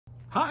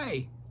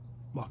Hi,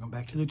 welcome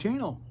back to the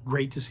channel.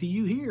 Great to see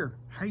you here.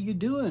 How are you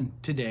doing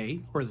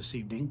today or this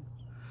evening?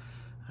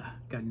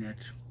 Got an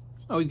itch.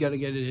 Always got to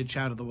get an itch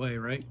out of the way,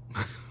 right?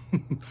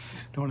 Don't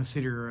want to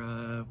sit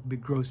here be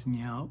grossing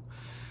you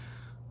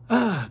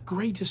out.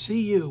 Great to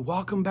see you.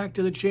 Welcome back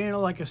to the channel.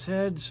 Like I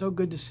said, so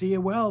good to see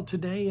you. Well,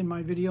 today in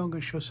my video, I'm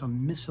going to show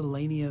some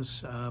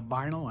miscellaneous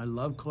vinyl. I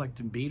love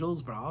collecting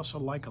Beatles, but I also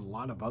like a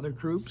lot of other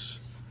groups.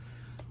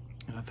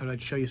 And I thought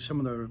I'd show you some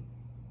of the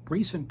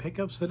recent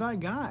pickups that I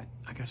got.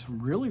 I got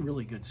some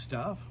really good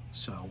stuff.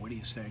 So what do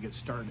you say I get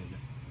started?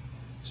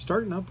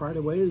 Starting up right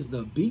away is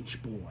the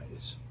Beach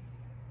Boys.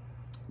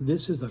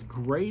 This is a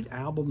great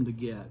album to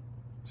get.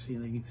 See, you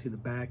can see the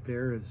back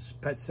there is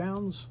Pet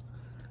Sounds.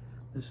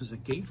 This is a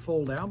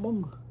gatefold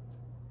album.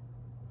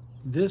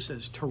 This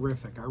is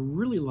terrific. I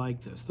really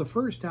like this. The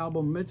first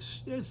album,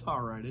 it's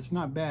all right. It's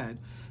not bad.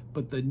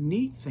 But the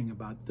neat thing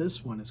about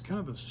this one, it's kind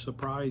of a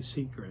surprise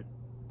secret,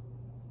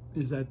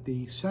 is that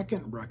the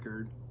second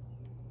record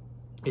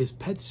is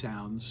Pet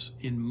Sounds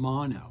in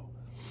mono.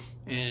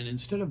 And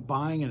instead of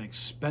buying an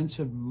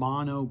expensive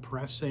mono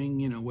pressing,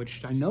 you know,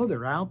 which I know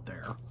they're out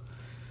there,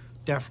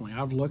 definitely,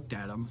 I've looked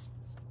at them,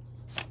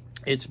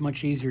 it's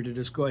much easier to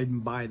just go ahead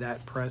and buy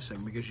that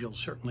pressing because you'll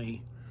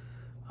certainly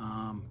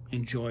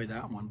enjoy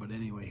that one. But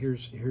anyway,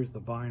 here's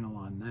the vinyl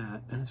on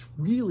that, and it's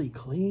really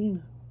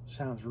clean.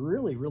 Sounds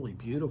really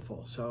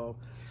beautiful. So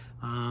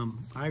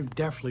I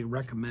definitely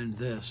recommend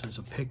this as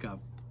a pickup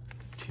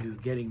to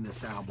getting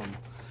this album.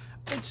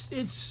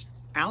 It's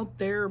out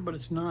there, but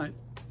it's not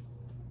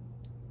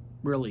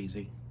real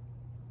easy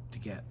to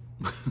get.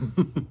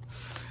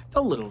 It's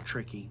a little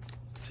tricky,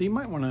 so you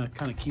might want to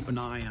kind of keep an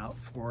eye out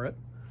for it.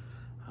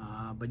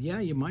 But yeah,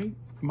 you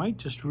might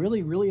just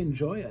really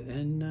enjoy it.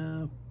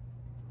 And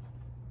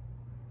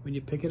when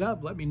you pick it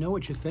up, let me know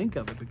what you think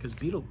of it, because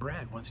Beatle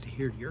Brad wants to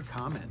hear your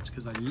comments,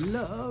 because I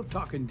love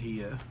talking to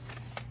you,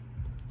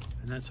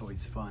 and that's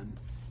always fun.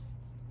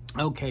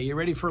 Okay, you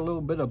ready for a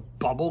little bit of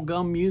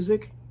bubblegum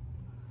music?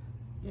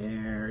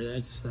 Yeah,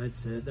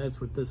 that's it. That's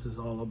what this is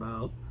all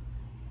about,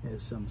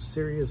 is some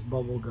serious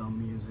bubblegum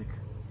music.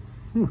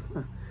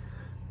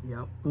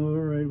 Yep. All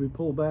right, we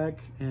pull back,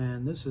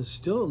 and this is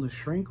still in the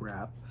shrink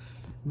wrap.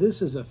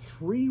 This is a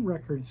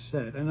 3-record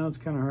set. I know it's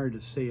kind of hard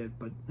to see it,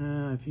 but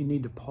if you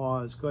need to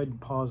pause, go ahead and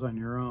pause on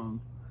your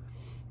own.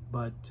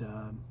 But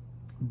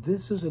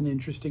this is an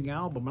interesting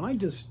album, and I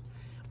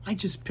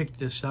just picked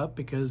this up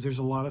because there's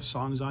a lot of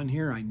songs on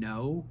here I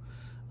know.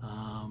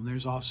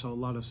 There's also a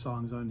lot of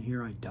songs on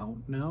here I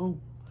don't know.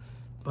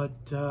 But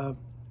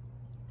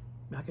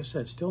like I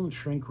said, still in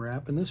shrink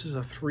wrap, and this is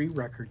a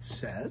 3-record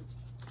set.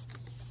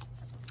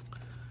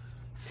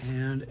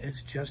 And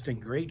it's just in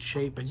great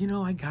shape. And you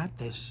know, I got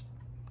this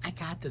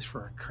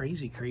for a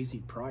crazy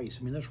price.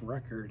 I mean, this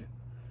record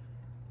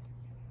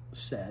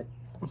set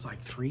was like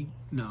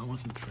no, it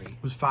wasn't $3.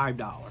 It was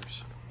 $5,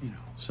 you know.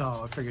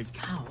 So I figured,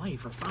 golly,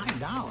 for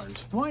 $5,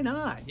 why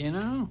not, you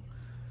know?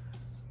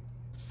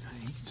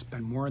 You can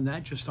spend more than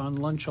that just on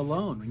lunch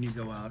alone when you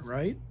go out,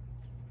 right?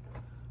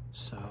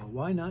 So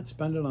why not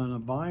spend it on a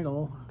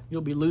vinyl?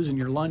 You'll be losing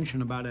your lunch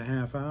in about a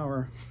half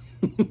hour.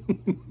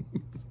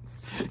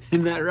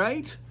 Isn't that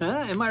right?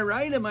 Huh? Am I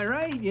right? Am I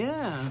right?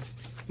 Yeah.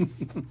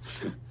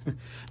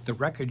 The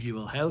record you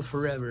will have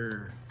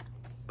forever,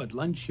 but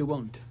lunch you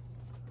won't.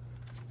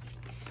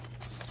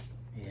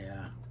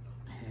 Yeah.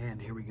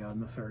 And here we go on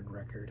the 3rd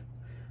record.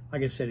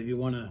 Like I said, if you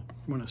want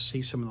to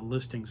see some of the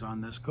listings on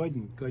this, go ahead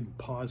and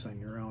pause on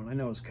your own. I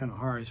know it's kind of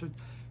hard. It's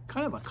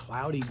kind of a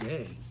cloudy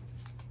day.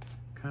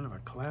 Kind of a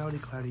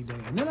cloudy day.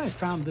 And then I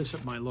found this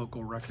at my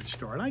local record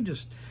store, and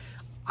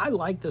I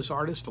like this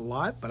artist a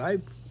lot, but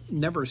I've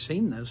never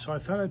seen this, so I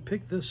thought I'd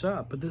pick this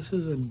up. But this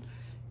is an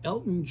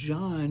Elton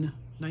John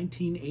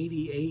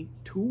 1988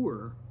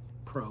 tour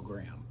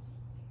program,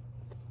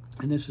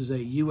 and this is a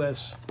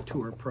U.S.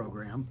 tour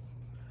program.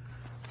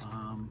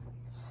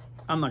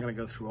 I'm not going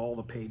to go through all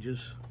the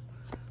pages,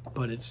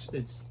 but it's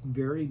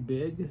very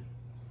big. As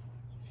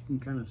you can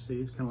kind of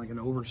see, it's kind of like an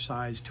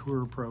oversized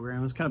tour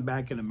program. It's kind of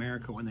back in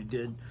America when they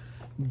did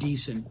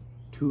decent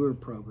tour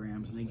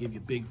programs, and they give you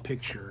big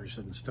pictures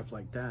and stuff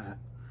like that.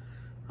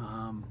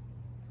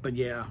 But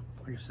yeah,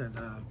 like I said,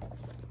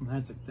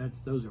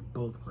 those are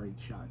both great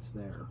shots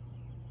there.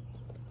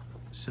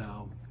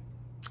 So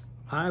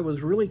I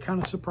was really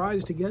kind of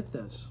surprised to get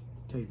this,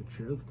 to tell you the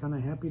truth. Kind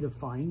of happy to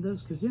find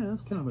this, because yeah,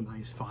 it's kind of a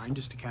nice find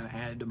just to kind of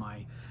add to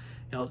my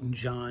Elton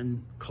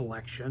John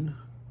collection,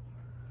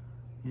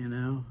 you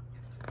know.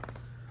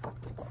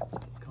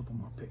 A couple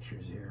more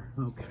pictures here.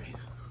 Okay.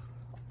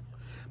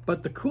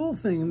 But the cool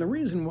thing, and the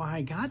reason why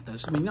I got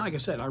this, I mean, like I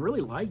said, I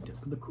really liked it,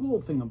 but the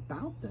cool thing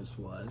about this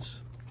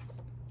was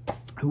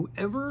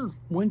whoever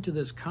went to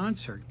this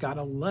concert got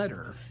a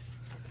letter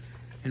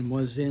and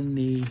was in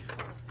the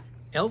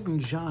Elton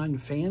John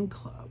fan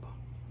club.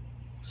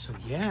 So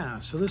yeah,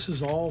 so this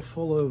is all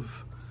full of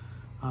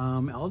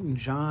Elton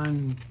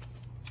John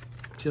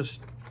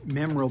just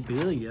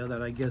memorabilia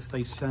that I guess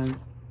they sent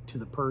to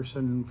the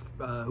person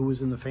who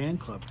was in the fan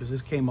club, because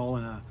this came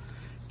in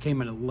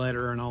a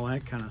letter and all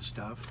that kind of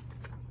stuff.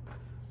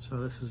 So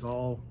this is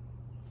all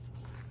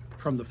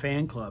from the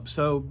fan club.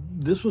 So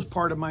this was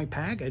part of my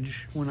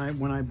package when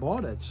I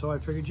bought it. So I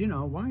figured, you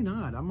know, why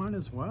not? I might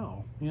as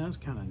well. Yeah, that's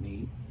kind of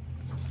neat.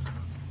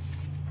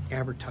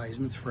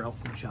 Advertisements for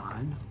Elton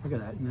John. Look at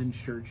that. And then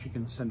shirts you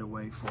can send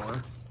away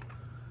for.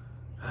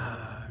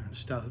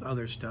 Stuff,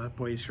 other stuff.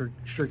 Boy, you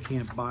sure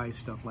can't buy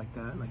stuff like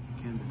that like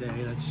you can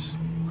today. That's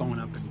going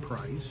up in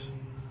price.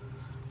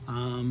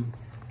 And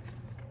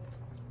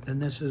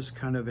this is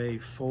kind of a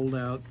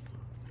fold-out,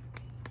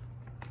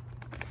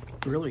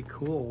 really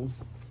cool.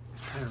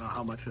 I don't know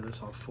how much of this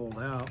I'll fold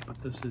out,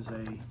 but this is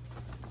a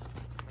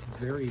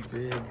very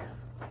big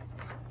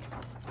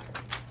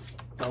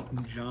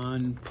Elton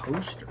John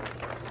poster.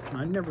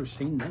 I've never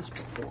seen this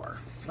before,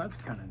 so that's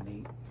kind of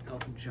neat.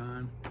 Elton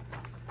John.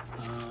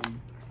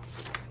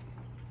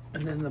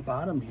 And then the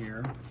bottom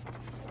here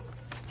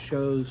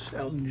shows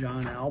Elton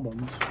John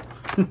albums.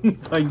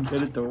 If I can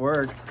get it to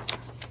work.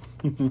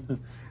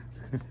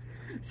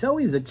 It's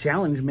always a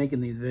challenge making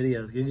these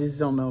videos. You just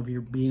don't know if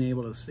you're being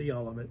able to see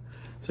all of it.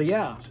 So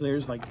yeah, so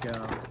there's like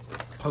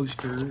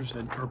posters,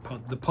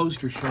 the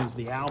poster shows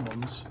the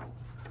albums.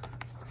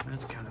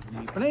 That's kind of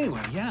neat. But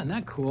anyway, yeah, isn't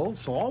that cool?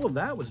 So all of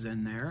that was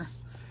in there.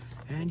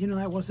 And, you know,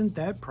 that wasn't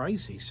that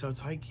pricey. So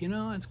it's like, you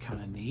know, it's kind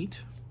of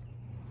neat.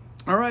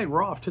 All right,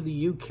 we're off to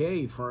the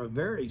UK for a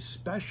very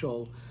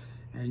special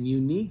and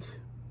unique,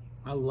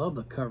 I love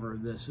the cover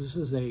of this. This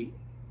is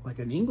like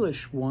an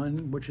English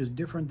one, which is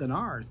different than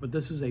ours, but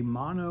this is a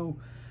mono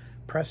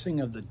pressing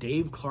of the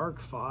Dave Clark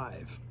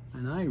 5.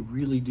 And I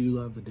really do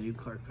love the Dave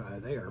Clark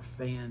 5. They are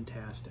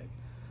fantastic.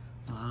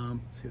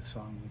 See the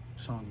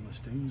song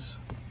listings.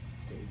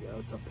 There you go,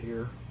 it's up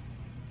here.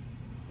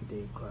 The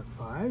Dave Clark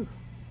 5.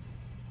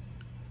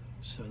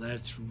 So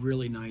that's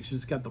really nice.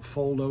 It's got the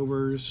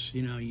foldovers,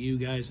 you know, you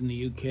guys in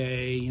the UK,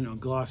 you know,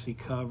 glossy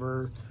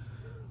cover.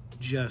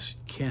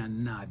 Just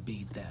cannot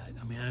beat that.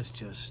 I mean, that's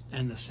just,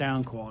 and the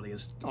sound quality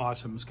is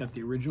awesome. It's got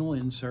the original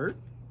insert,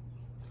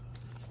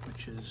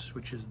 which is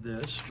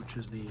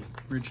the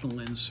original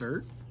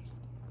insert.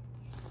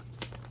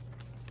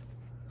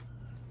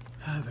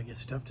 If I get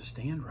stuff to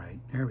stand right,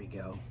 there we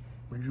go.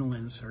 Original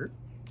insert.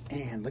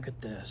 And look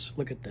at this,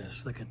 look at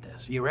this, look at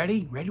this. You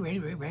ready?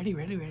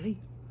 Ready?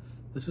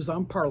 This is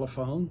on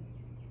Parlophone,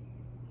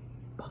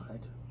 but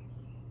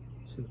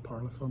see the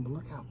Parlophone, but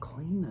look how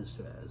clean this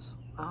is.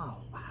 Oh,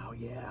 wow,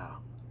 yeah.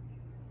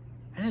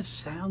 And it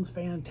sounds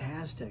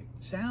fantastic.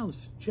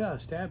 Sounds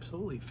just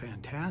absolutely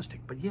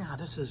fantastic. But yeah,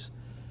 this is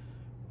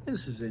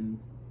in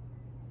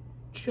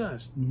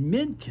just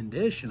mint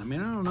condition. I mean,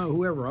 I don't know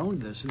whoever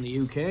owned this in the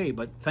UK,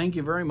 but thank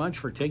you very much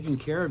for taking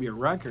care of your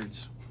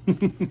records.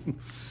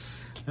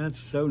 That's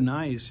so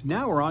nice.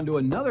 Now we're on to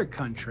another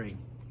country.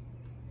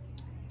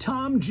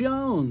 Tom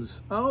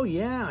Jones. Oh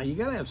yeah, you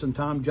gotta have some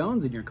Tom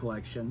Jones in your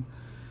collection.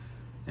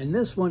 And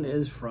this one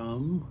is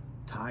from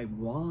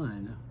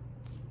Taiwan.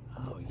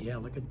 Oh yeah,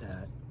 look at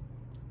that.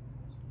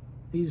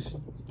 These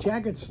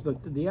jackets,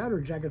 the outer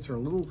jackets are a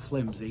little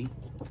flimsy.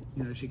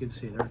 You know, as you can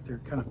see, they're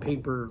kind of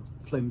paper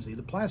flimsy.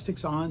 The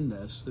plastic's on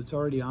this, it's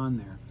already on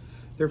there.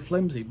 They're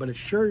flimsy, but it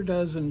sure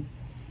doesn't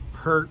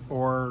hurt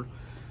or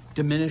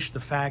diminish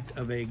the fact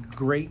of a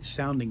great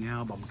sounding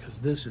album, because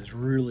this is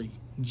really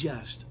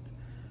just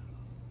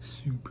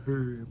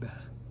superb.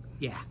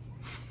 Yeah.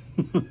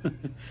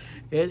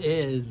 It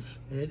is.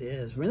 I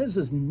mean, this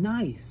is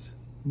nice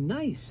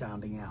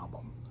sounding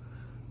album.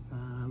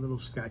 A little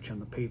scratch on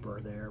the paper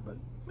there, but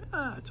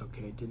it's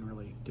okay. It didn't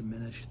really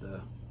diminish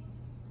the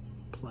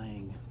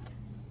playing.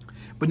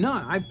 But no,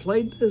 I've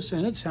played this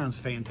and it sounds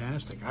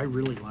fantastic. I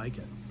really like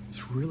it.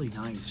 It's really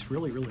nice,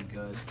 really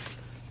good.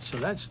 So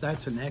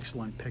that's an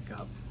excellent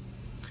pickup.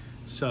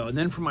 So, and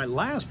then for my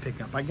last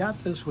pickup, I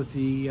got this with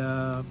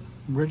the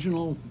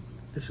original.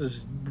 This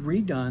is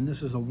redone.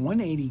 This is a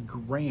 180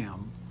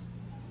 gram,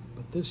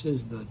 but this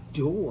is the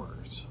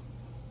Doors.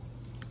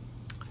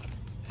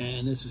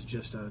 And this is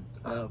just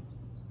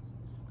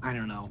I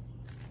don't know,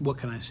 what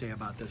can I say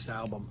about this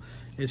album?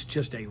 It's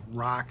just a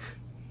rock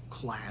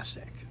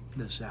classic,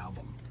 this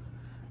album.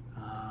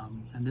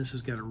 And this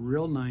has got a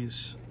real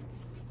nice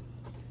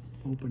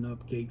open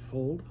up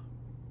gatefold,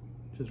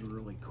 which is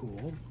really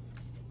cool.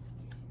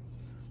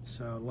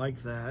 So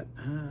like that,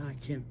 I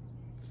can't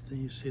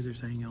see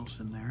there's anything else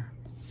in there.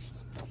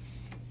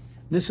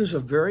 This is a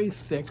very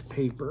thick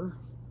paper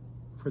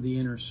for the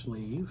inner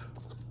sleeve.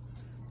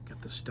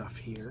 Got the stuff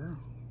here,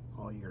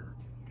 all your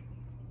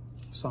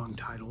song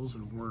titles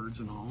and words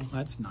and all.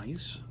 That's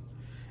nice.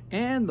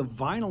 And the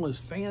vinyl is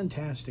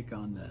fantastic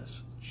on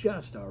this.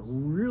 Just a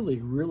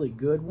really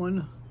good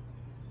one.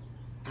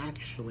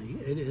 Actually,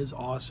 it is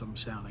awesome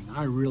sounding.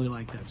 I really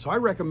like that. So I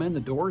recommend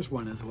the Doors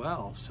one as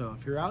well. So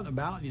if you're out and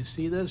about and you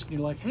see this and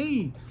you're like,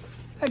 hey,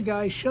 that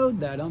guy showed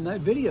that on that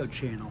video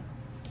channel.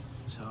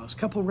 So it's a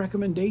couple of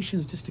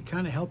recommendations just to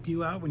kind of help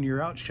you out when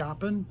you're out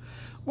shopping,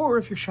 or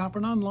if you're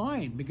shopping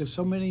online, because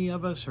so many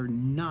of us are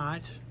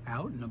not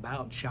out and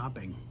about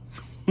shopping.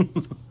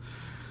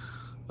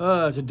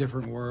 It's a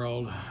different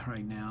world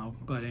right now,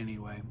 but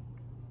anyway.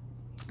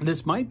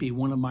 This might be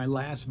one of my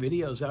last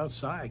videos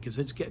outside because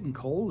it's getting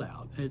cold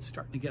out. It's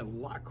starting to get a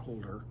lot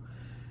colder.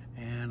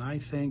 And I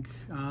think,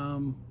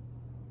 kind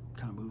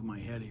of move my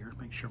head here,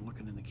 make sure I'm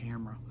looking in the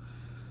camera.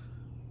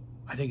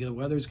 I think the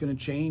weather's going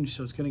to change,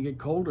 so it's going to get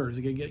colder. Is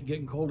it going to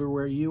getting colder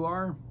where you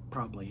are?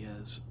 Probably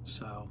is.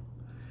 So,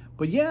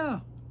 but yeah,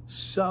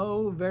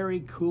 so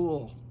very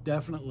cool,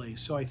 definitely.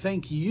 So I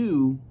thank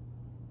you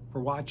for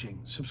watching.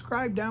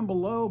 Subscribe down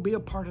below, be a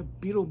part of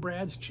Beetle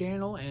Brad's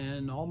channel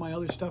and all my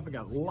other stuff. I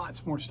got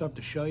lots more stuff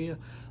to show you,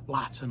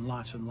 lots and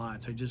lots and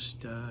lots. I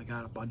just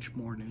got a bunch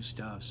more new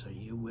stuff, so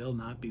you will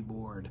not be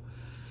bored.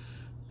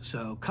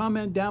 So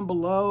comment down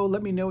below,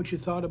 let me know what you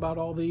thought about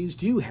all these.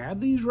 Do you have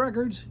these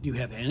records? Do you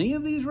have any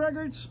of these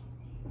records?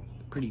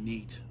 Pretty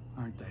neat,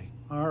 aren't they?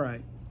 All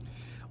right.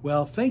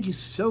 Well, thank you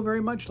so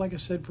very much, like I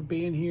said, for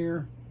being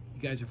here.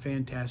 You guys are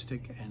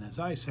fantastic. And as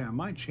I say on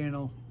my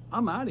channel,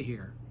 I'm out of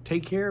here.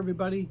 Take care,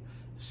 everybody.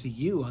 See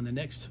you on the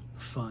next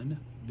fun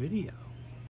video.